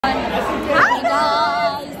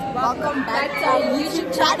welcome back to our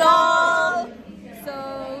YouTube channel. So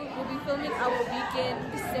we'll be filming our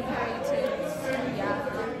weekend separated. Yeah.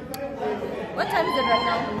 What time is it right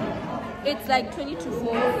now? It's like 20 to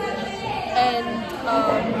 4, and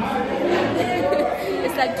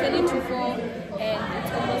it's like 20 to 4, and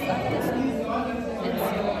it's almost after school.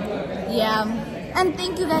 Yeah, and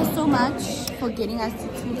thank you guys so much for getting us to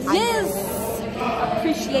 200. Yes,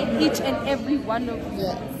 appreciate each and every one of you.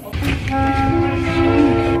 Yes.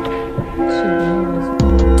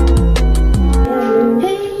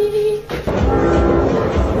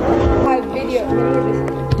 Video.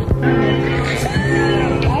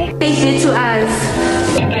 To us.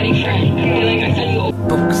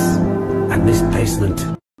 Books at this basement.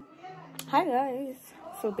 Hi guys.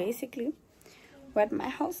 So basically, we're at my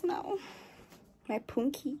house now. My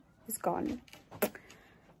punky is gone.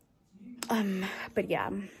 But yeah,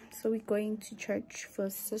 so we're going to church for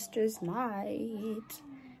sisters night,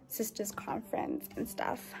 sisters conference and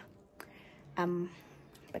stuff.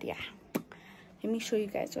 But yeah, let me show you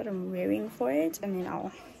guys what I'm wearing for it, and then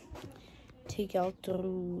I'll take y'all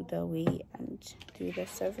through the way and through the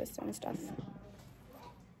service and stuff.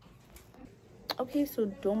 Okay, so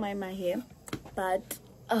don't mind my hair, but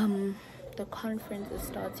the conference is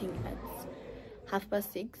starting at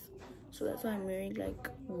 6:30, so that's why I'm wearing like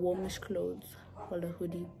warmish clothes or a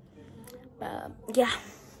hoodie. But yeah,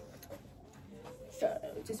 so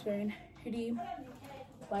just wearing hoodie,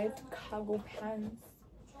 white cargo pants,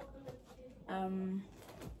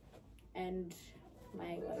 and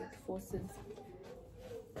my white forces,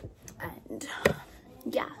 and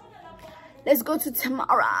yeah, let's go to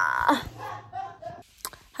Tamara.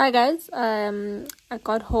 Hi guys, I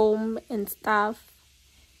got home and stuff,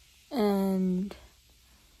 and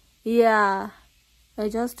yeah, I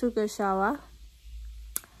just took a shower,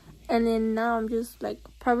 and then now I'm just like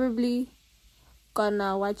probably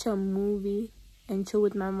gonna watch a movie and chill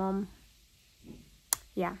with my mom.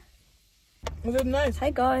 Yeah. Was it nice? Hi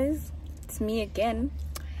guys, it's me again.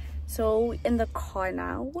 So in the car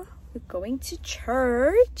now, we're going to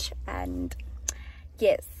church, and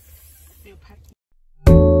yes.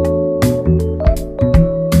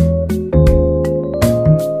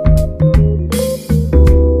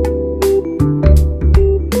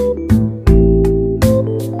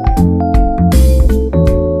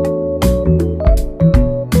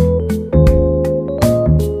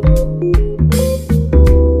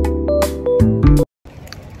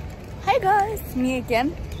 Hi guys, it's me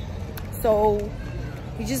again. So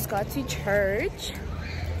we just got to church,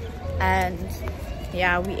 and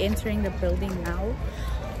yeah, we're entering the building now.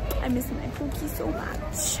 I miss my cookie so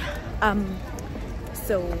much.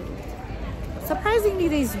 So surprisingly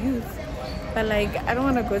there's youth, but like I don't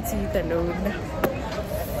want to go to youth alone.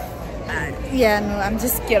 Yeah, no, I'm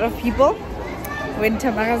just scared of people when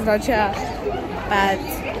Tamara's not here. But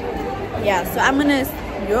yeah, so I'm gonna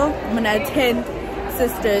attend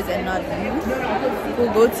sisters and not youth.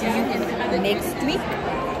 We'll go to youth next week,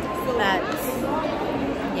 but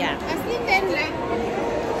yeah.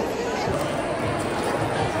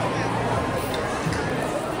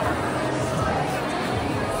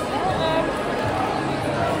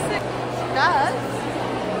 Guys,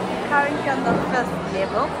 currently on the 1st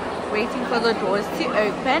level, waiting for the doors to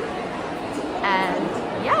open, and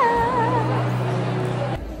yeah.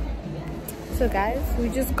 So guys, we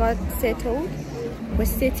just got settled. We're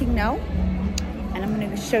sitting now, and I'm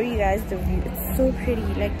gonna show you guys the view. It's so pretty,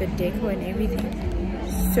 like the decor and everything,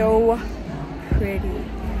 so pretty.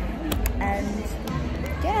 And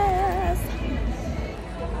yes,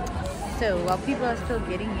 so while people are still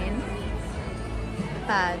getting in,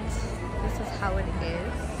 but this is how it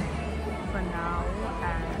is for now.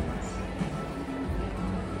 And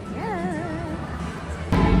yeah.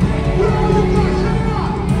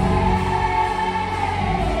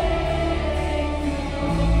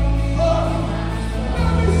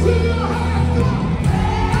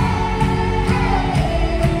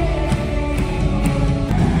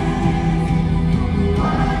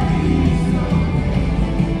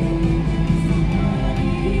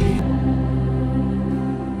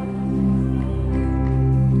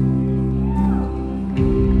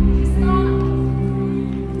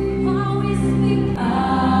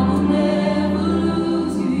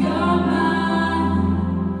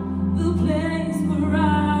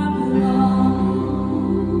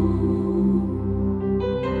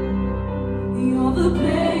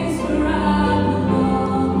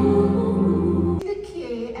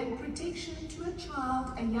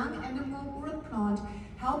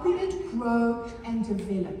 helping it grow and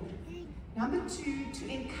develop. Number two, to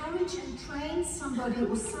encourage and train somebody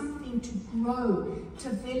or something to grow,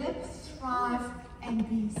 develop, thrive, and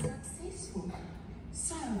be successful.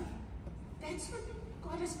 So that's what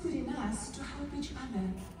God has put in us, to help each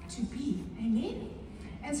other to be. Amen?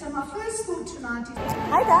 And so my first thought tonight is...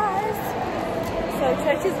 Hi guys! So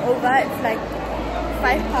church is over. It's like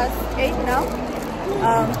 8:05 now.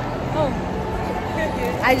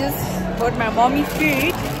 I just bought my mommy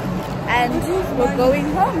food and we're going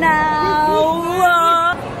home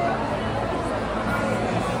now.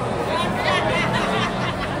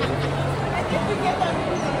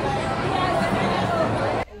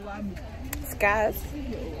 Guys,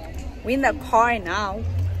 we're in the car now.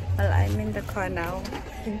 Well, I'm in the car now.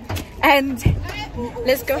 And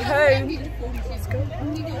let's go home. Let's go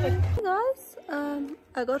home. Hey guys,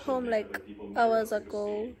 I got home like hours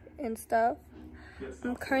ago and stuff.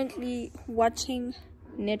 I'm currently watching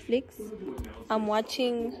Netflix. I'm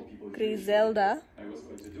watching Griselda,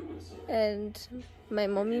 and my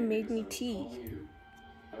mommy made me tea.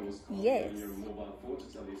 Yes.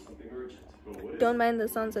 Don't mind the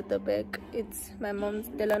sounds at the back. It's my mom's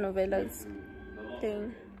telenovelas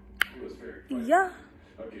thing. Yeah.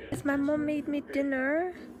 Yes, my mom made me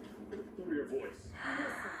dinner.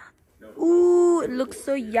 Ooh, it looks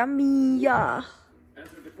so yummy. Yeah.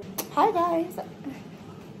 Hi guys.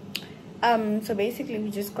 So basically we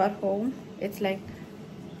just got home. It's like,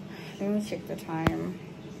 let me check the time.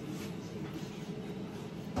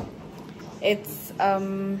 It's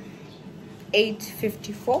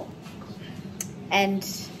 8:54 and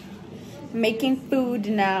making food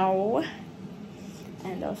now,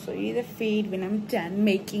 and I'll show you the food when I'm done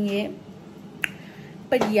making it.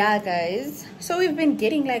 But yeah guys, so we've been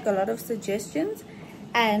getting like a lot of suggestions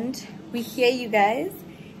and we hear you guys,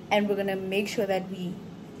 and we're gonna make sure that we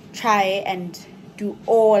try and do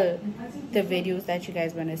all the videos that you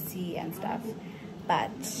guys want to see and stuff.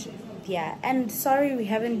 But yeah, and sorry we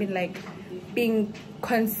haven't been like being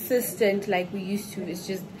consistent like we used to. It's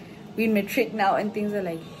just we're in matric now and things are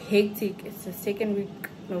like hectic. It's the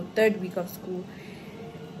third week of school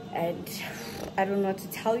and I don't know what to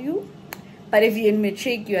tell you, but if you're in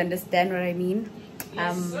matric you understand what I mean.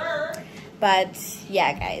 Yes, sir. But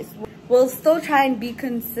yeah guys, we'll still try and be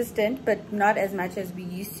consistent, but not as much as we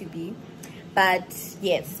used to be. But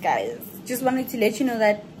yes guys, just wanted to let you know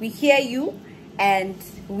that we hear you and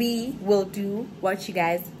we will do what you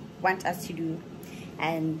guys want us to do.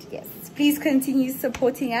 And yes, please continue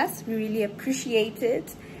supporting us. We really appreciate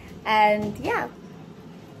it. And yeah,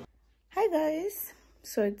 hi guys,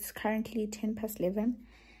 so it's currently 11:10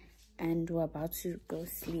 and we're about to go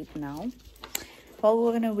sleep now. Well,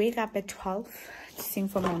 we're gonna wake up at 12 to sing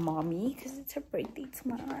for my mommy because it's her birthday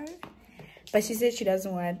tomorrow, but she said she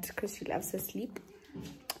doesn't want because she loves her sleep.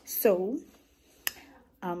 So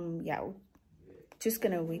yeah, just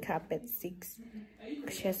gonna wake up at 6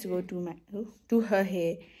 because she has to go do her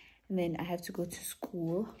hair, and then I have to go to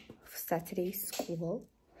school, Saturday school.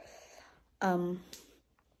 But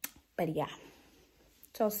yeah,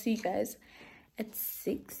 so I'll see you guys at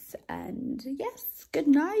 6, and yes, good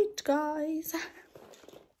night guys.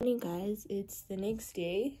 Morning guys, it's the next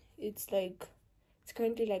day. It's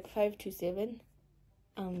currently like 5 to 7.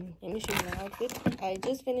 Let me show you my outfit. I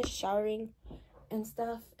just finished showering and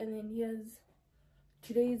stuff, and then here's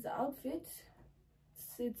today's outfit.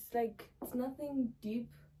 It's nothing deep,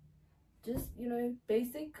 just, you know,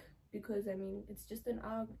 basic, because I mean it's just an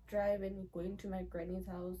hour drive and we're going to my granny's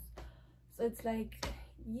house, so it's like,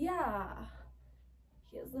 yeah,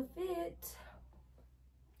 here's the fit.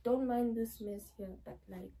 Don't mind this mess here, but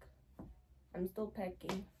like I'm still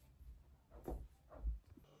packing.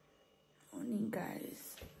 Morning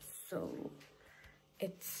guys, so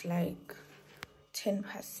it's like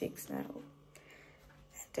 6:10 now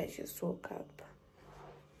and I just woke up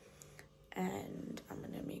and I'm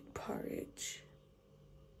gonna make porridge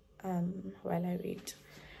while I wait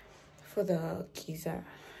for the geyser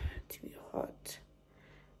to be hot.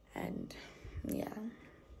 And yeah,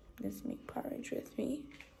 let's make porridge with me.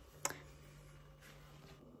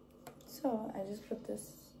 So I just put the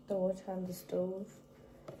water on the stove,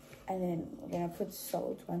 and then we're gonna put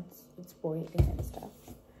salt once it's boiling and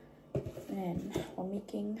stuff. And we're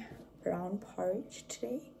making brown porridge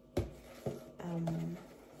today.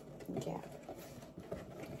 Yeah,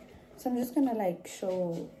 so I'm just gonna like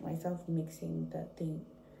show myself mixing the thing,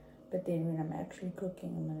 but then when I'm actually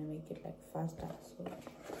cooking I'm gonna make it like faster, so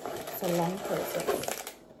it's a long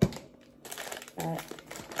process. But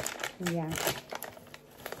yeah.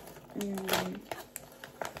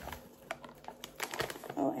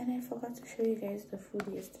 Oh, and I forgot to show you guys the food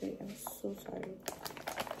yesterday. I'm so sorry.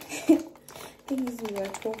 Things we were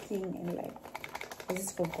talking and like I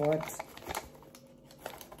just forgot.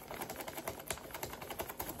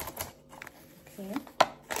 Okay,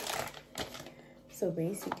 so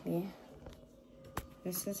basically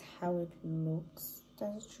this is how it looks.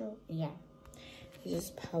 Does it show? Yeah, this is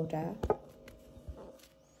powder,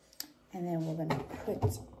 and then we're gonna put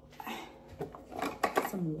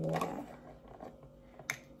some water.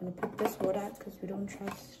 I'm gonna put this water because we don't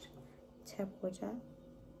trust tap water.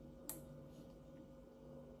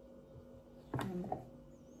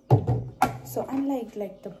 So unlike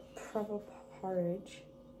like the proper porridge,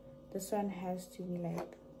 this one has to be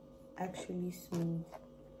like actually smooth.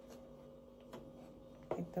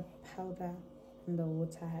 Like the powder and the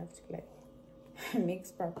water have to like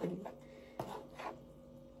mix properly,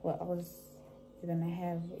 or else you're gonna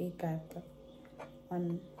have a gut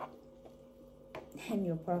on in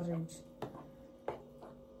your porridge.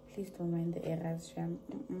 Please don't mind the errors, fam.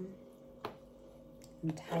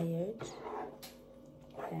 I'm tired,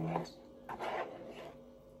 and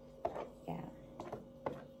yeah.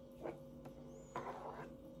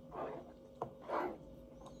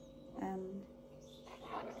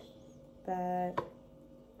 But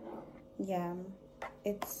yeah,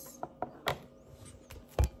 it's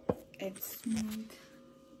smooth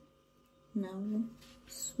now,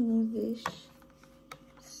 smoothish.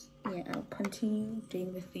 Yeah, I'll continue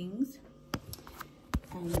doing the things.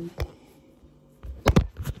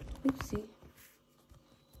 Oopsie.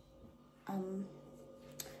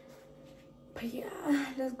 But yeah,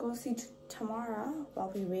 let's go see Tamara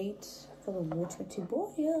while we wait for the water to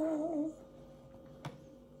boil.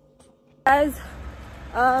 Guys,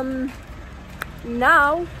 now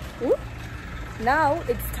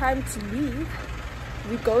it's time to leave.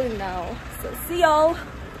 We're going now, so see y'all.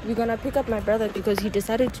 We're gonna pick up my brother because he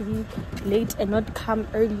decided to be late and not come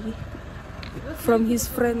early from his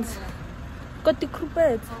friends. Got the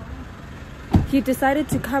croupette. He decided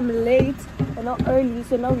to come late and not early,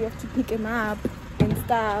 so now we have to pick him up and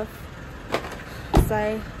stuff.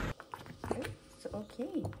 So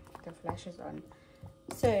okay, the flash is on.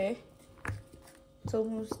 So it's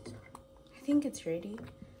almost, I think it's ready,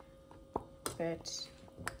 but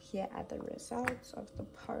here are the results of the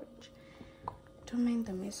porridge. Don't mind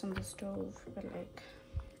the mess on the stove, but like,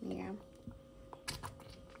 yeah,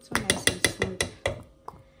 so nice and smooth.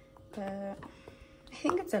 But I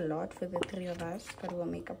think it's a lot for the three of us, but we'll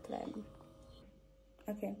make a plan.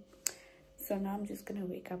 Okay, so now I'm just gonna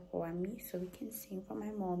wake up Wami so we can sing for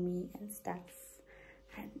my mommy and stuff,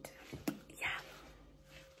 and yeah.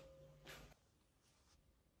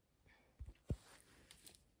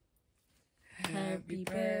 Happy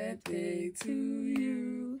birthday to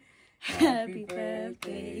you. Happy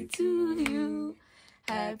birthday to you.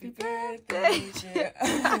 Happy birthday, dear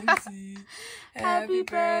auntie. Happy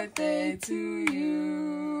birthday to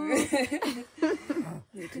you.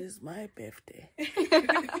 It is my birthday.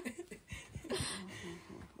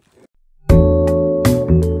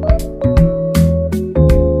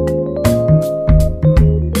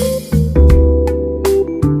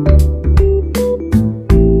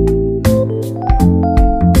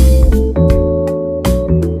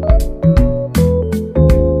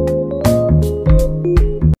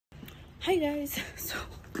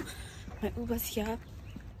 Here and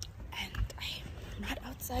I'm not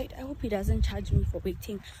outside. I hope he doesn't charge me for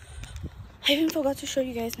waiting. I even forgot to show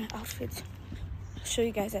you guys my outfit. I'll show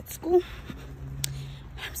you guys at school.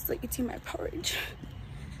 I'm still eating my porridge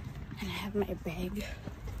and I have my bag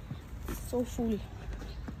so full,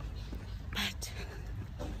 but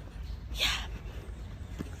yeah.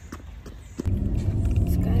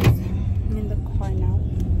 So guys, I'm in the car now,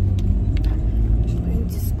 going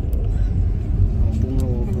to school,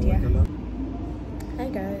 and yeah. Hi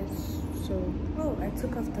guys, so I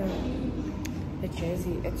took off the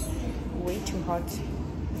jersey. It's way too hot,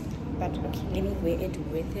 but okay, let me wear it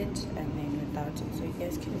with it and then without it so you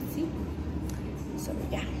guys can see. So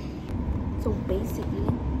yeah, so basically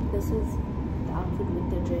this is the outfit with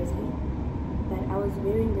the jersey, but I was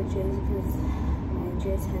wearing the jersey because my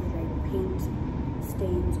dress has like paint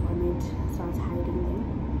stains on it, so I was hiding them.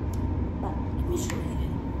 But let me show you.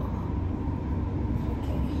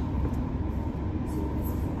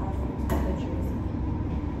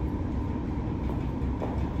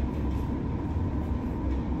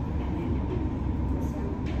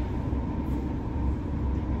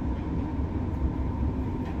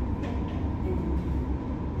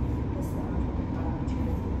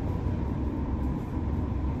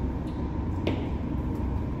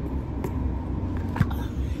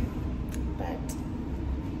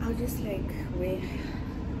 Just like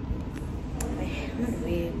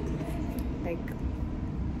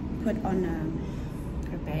put on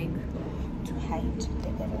a bag to hide the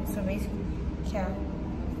error. So basically here,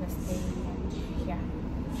 the stain, and here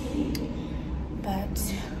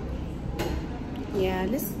yeah,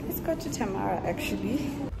 let's go to Tamara actually.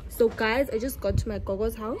 So guys, I just got to my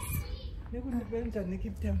gogo's house.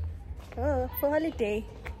 Oh, for holiday.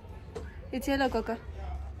 It's yellow gogo.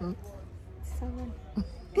 Someone.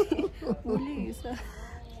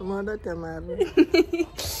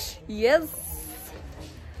 Yes.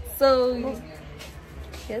 So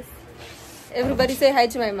yes. Everybody say hi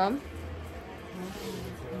to my mom.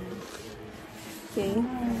 Okay.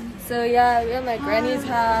 So yeah, we're at my granny's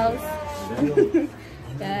house.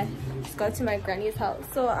 Yeah, just got to my granny's house.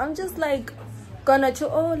 So I'm just like gonna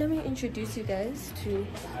oh, let me introduce you guys to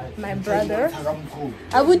my brother.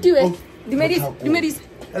 I would do it. Dimeris.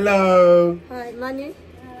 Hello. Hi, Manu.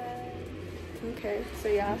 Okay, so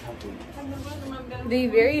yeah, they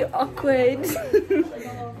very awkward.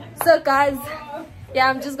 So guys, yeah,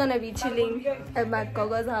 I'm just gonna be chilling at my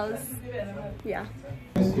gogo's house. Yeah.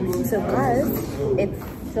 So guys, it's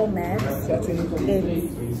so mad. Okay,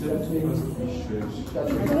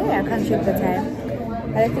 I can't check the time.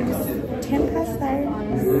 I think it's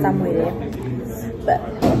 10:05 somewhere there. But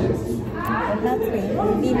that's me.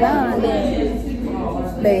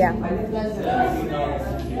 But yeah.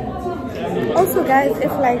 Also guys,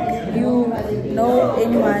 if like you know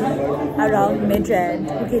anyone around Midrand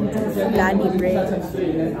who can do Lani bread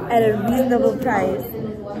at a reasonable price,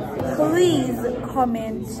 please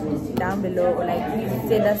comment down below or like please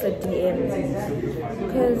send us a DM,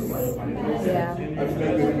 because yeah,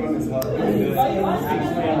 please.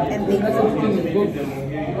 And thank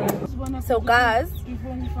you. So guys,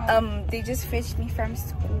 they just fetched me from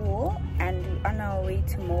school and we're on our way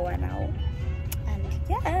to Moa now. And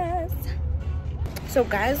yes, so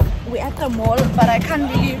guys, we're at the mall, but I can't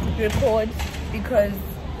really record because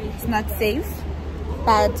it's not safe.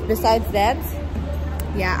 But besides that,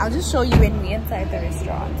 yeah, I'll just show you when we're inside the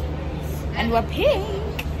restaurant. And we're paying.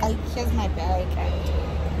 Here's my bag.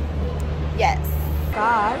 And yes,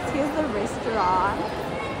 guys, here's the restaurant,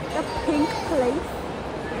 the pink place.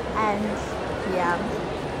 And yeah,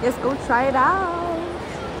 let's go try it out.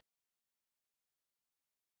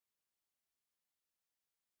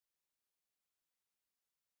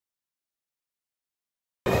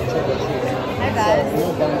 Hi guys,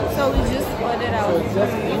 so we just ordered our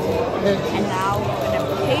food and now we're gonna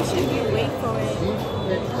patiently wait for it,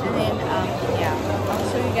 and then yeah, I'll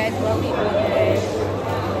show you guys what we ordered.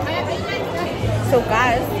 So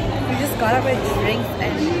guys, we just got our drinks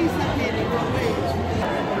and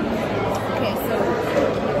okay, so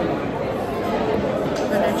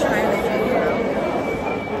we're gonna try the drink now.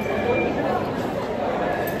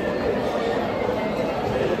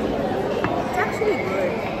 It's actually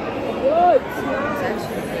good. It's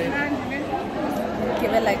actually good.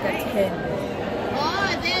 Give it like a 10. Oh,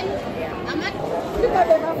 then Yeah. I'm not. I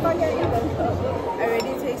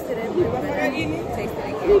already tasted it. We're gonna taste it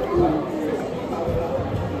again.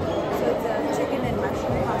 So it's a chicken and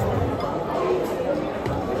mushroom pasta.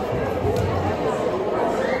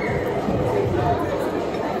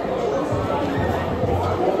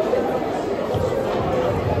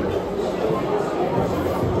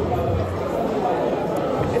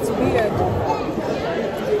 It's weird.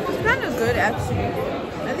 It's kind of good actually.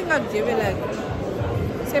 I think I'll give it like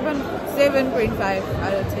 7.5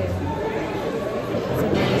 out of 10.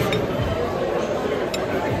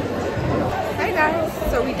 Hi guys,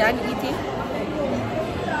 so we're done eating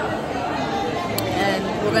and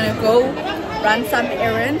we're gonna go run some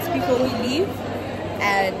errands before we leave,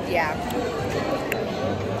 and yeah.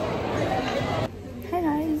 Hi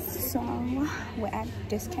guys, so we're at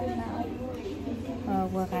discount now.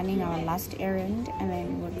 We're running our last errand and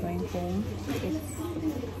then we're going home. It's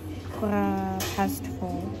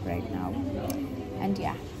 4:04 right now, and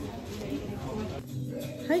yeah.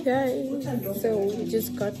 Hi guys, so we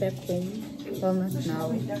just got back home. Well, not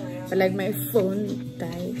now, but like my phone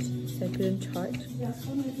died so I couldn't charge,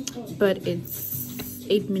 but it's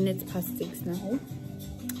 8 minutes past 6 now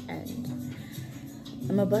and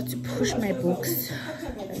I'm about to push my books,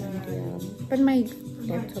 and yeah, but my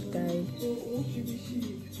laptop died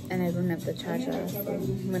and I don't have the charger, so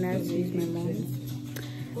I'm gonna have to use my mom's.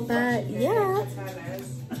 But yeah,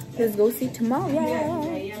 let's go see tomorrow.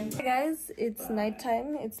 Hey guys, it's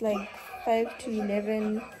nighttime. It's like 5 to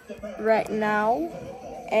 11 right now,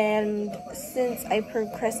 and since I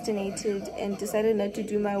procrastinated and decided not to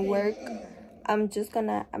do my work, I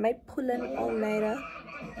might pull an all-nighter.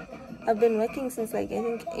 I've been working since like I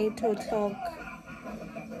think 8 o'clock.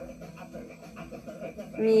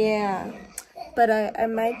 Yeah, but I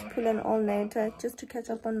might pull an all-nighter just to catch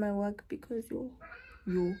up on my work because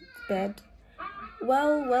it's bad.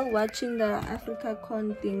 while watching the Africa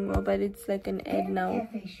Con thing, but it's like an ad now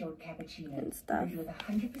and stuff.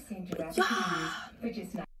 But yeah.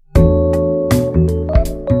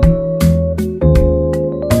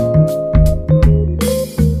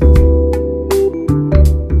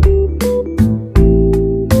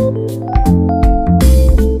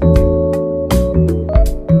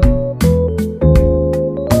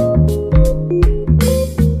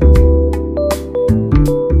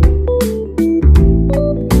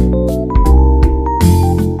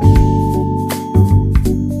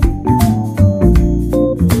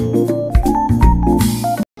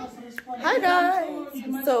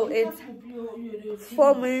 So it's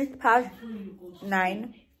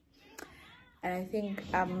 9:04, and I think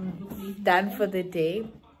I'm done for the day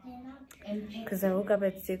because I woke up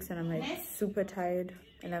at 6 and I'm like super tired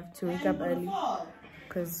and I have to wake up early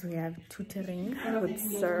because we have tutoring with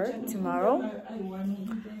Sir tomorrow.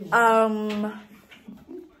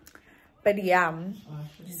 But yeah,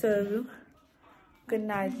 so good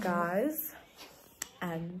night guys,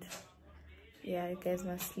 and yeah, you guys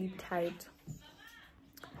must sleep tight.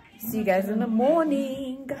 See you guys in the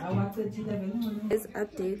morning. This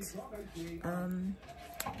update,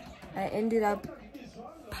 I ended up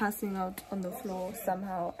passing out on the floor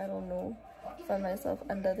somehow. I don't know, found myself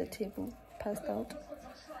under the table, passed out.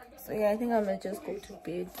 So yeah, I think I might just go to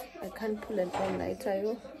bed. I can't pull an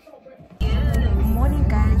all-nighter. Good morning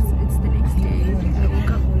guys, it's the next day. I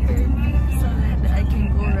woke up early so that I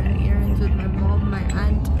can go run errands with my mom, my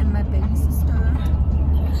aunt and my baby sister.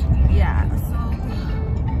 Yeah, so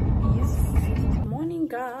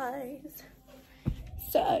guys,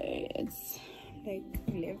 so it's like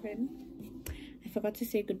 11. I forgot to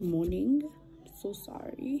say good morning, so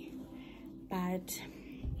sorry, but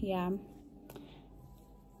yeah,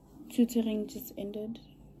 tutoring just ended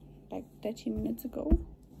like 30 minutes ago.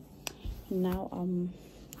 Now I'm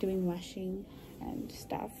doing washing and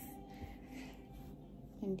stuff,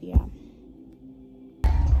 and yeah.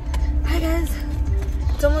 Hi guys,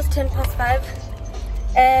 it's almost 5:10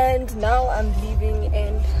 and now I'm leaving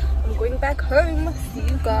and I'm going back home. See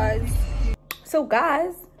you guys. So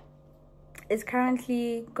guys, it's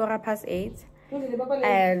currently 8:15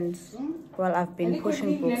 and well, I've been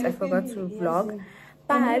pushing books. I forgot to vlog,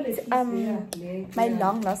 but my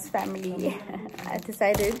long lost family I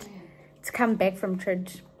decided to come back from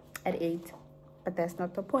church at 8, but that's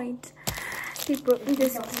not the point. They brought me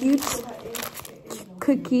this cute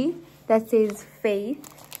cookie that says faith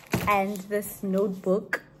and this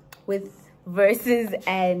notebook with verses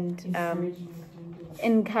and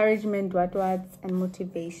encouragement, what and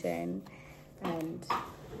motivation, and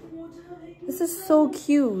this is so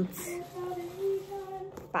cute,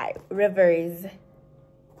 by Rivers.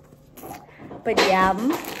 But yeah,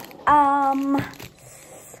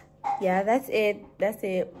 yeah, that's it.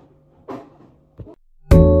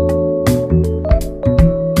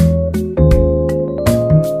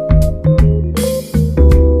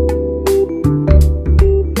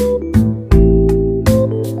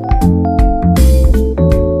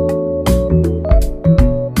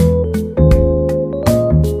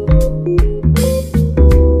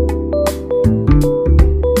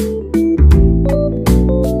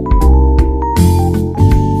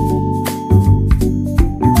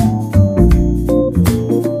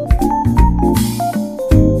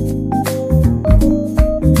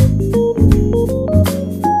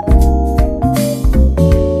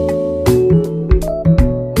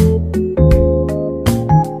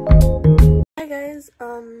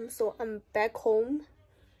 So I'm back home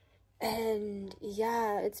and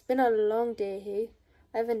yeah, it's been a long day. Hey,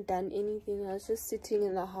 I haven't done anything. I was just sitting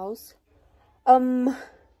in the house, but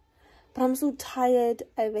I'm so tired.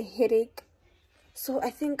 I have a headache, so I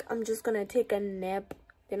think I'm just gonna take a nap.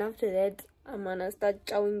 Then after that I'm gonna start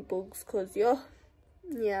chowing books, cause yeah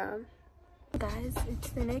guys, it's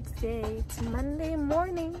the next day. It's Monday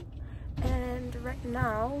morning and right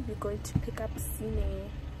now we're going to pick up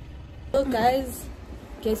Sine. So guys,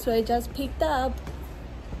 guess what I just picked up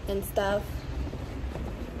and stuff.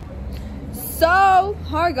 So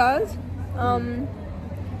hi guys,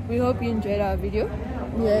 we hope you enjoyed our video.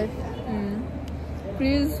 Yes.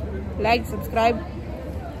 Please like, subscribe,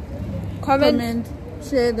 comment,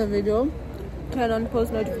 share the video, turn on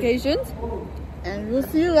post notifications, and we'll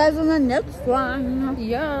see you guys on the next one.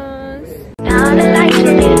 Yes.